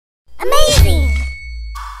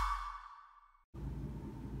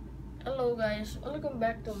Hello guys, welcome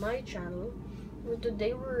back to my channel.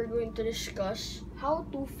 Today we're going to discuss how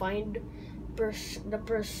to find the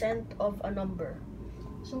percent of a number.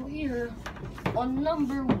 So here, on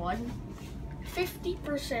number 1,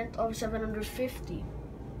 50% of 750.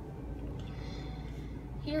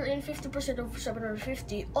 Here in 50% of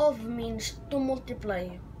 750, of means to multiply.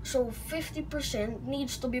 So 50%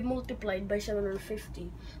 needs to be multiplied by 750.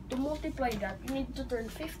 To multiply that, you need to turn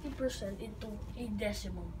 50% into a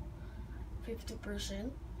decimal. 50%.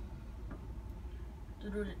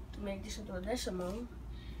 To make this into a decimal,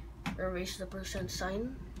 erase the percent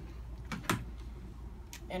sign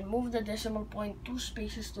and move the decimal point 2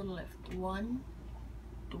 spaces to the left. 1,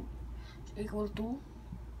 2 equal to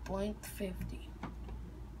 0.50.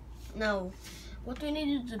 Now, what we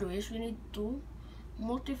need to do is we need to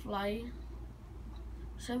multiply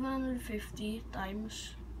 750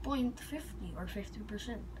 times 0.50 or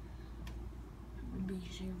 50%. Would be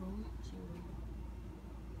 0, 0.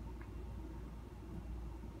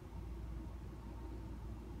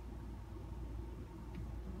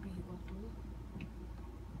 Would be equal to.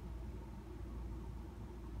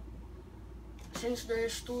 Since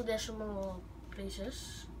there's 2 decimal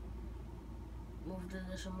places, move the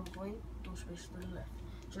decimal point 2 spaces to the left.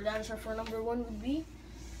 So the answer for number 1 would be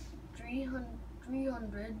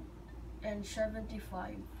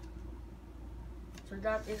 375. So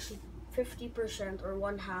that is 50% or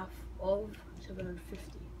 1/2 of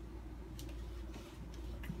 750.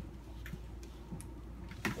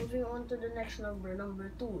 Moving on to the next number,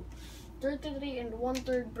 number 2. 33 and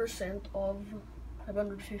 1/3% of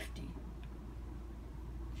 750.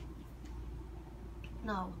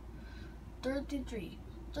 Now, 33.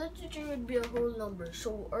 33 would be a whole number.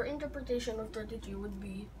 So our interpretation of 33 would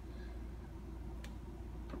be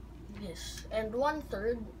this. And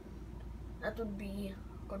 1/3, that would be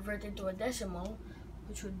converted to a decimal,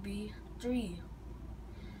 which would be 3.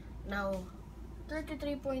 Now,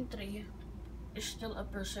 33.3 is still a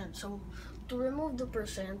percent. So to remove the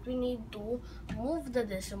percent, we need to move the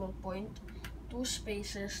decimal point 2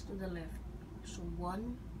 spaces to the left. So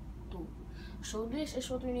 1, 2. So this is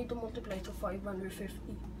what we need to multiply to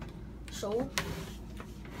 550. So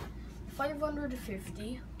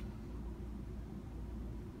 550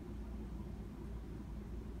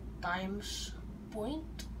 times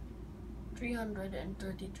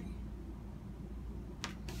 0.333.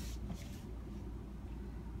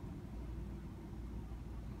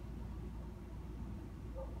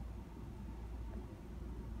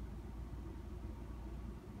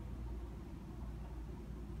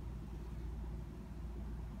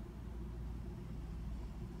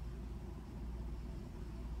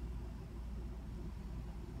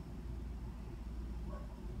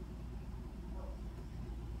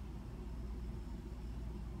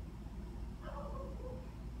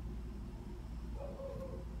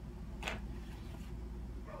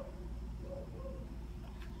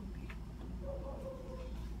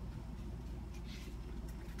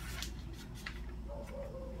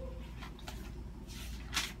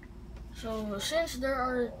 So since there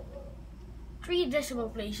are 3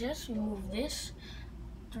 decimal places, we move this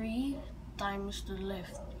 3 times to the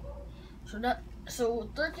left.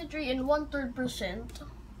 So 33 and 1/3%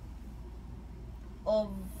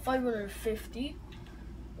 of 550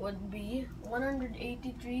 would be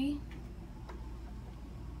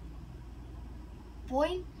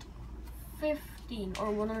 183.15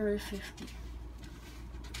 or 150.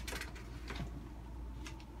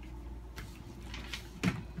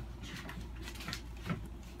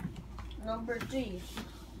 Number 3,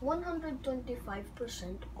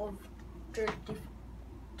 125% of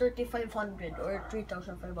 3,500 or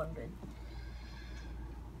 3,500.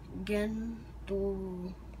 Again,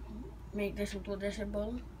 to make this into a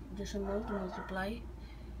decimal to multiply,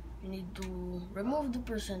 you need to remove the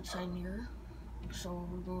percent sign here. So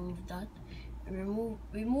we'll remove that. And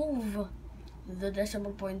we move the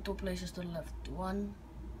decimal point 2 places to the left. 1,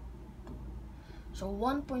 2. So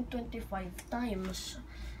 1.25 times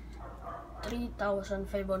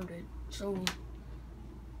 3,500. So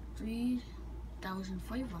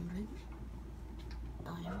 3,500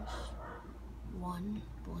 times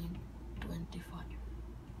 1.25.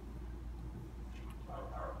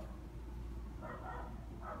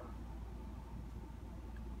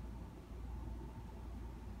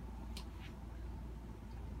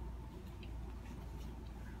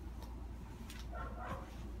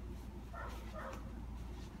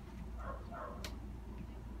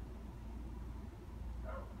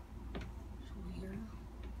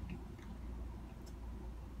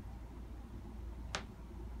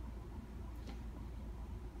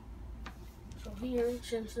 So here,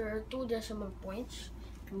 since there are 2 decimal points,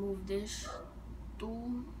 move this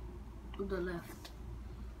 2 to the left.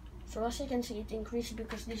 So as you can see, it increased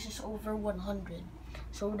because this is over 100.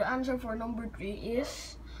 So the answer for number 3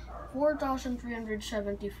 is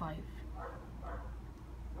 4,375.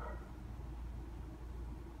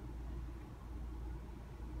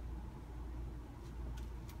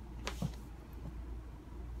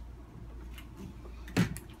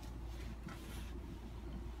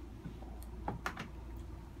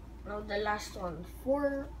 Now the last one,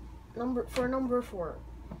 for number 4,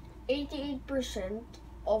 88%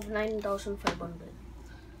 of 9,500.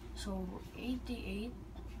 So 88%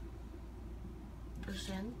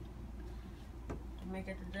 to make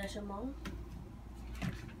it a decimal.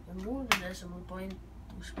 Remove the decimal point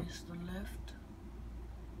 2 space to the left.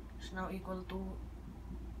 It's now equal to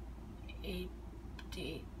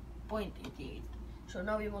 88.88. So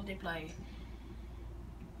now we multiply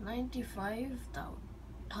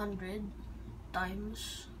 9,500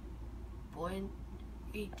 times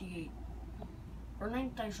 0.88 or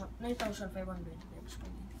 9,500 times 0.88.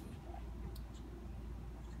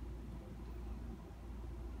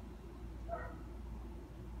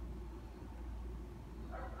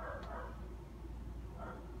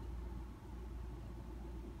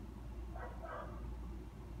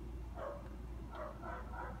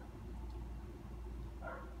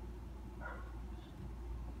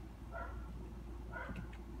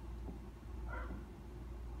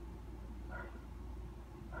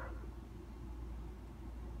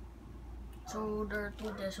 So there are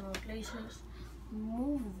 2 decimal places.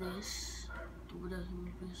 Move this 2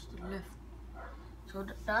 decimal places to the left. So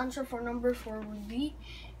the answer for number 4 would be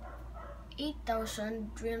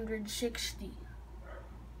 8,360.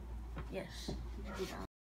 Yes,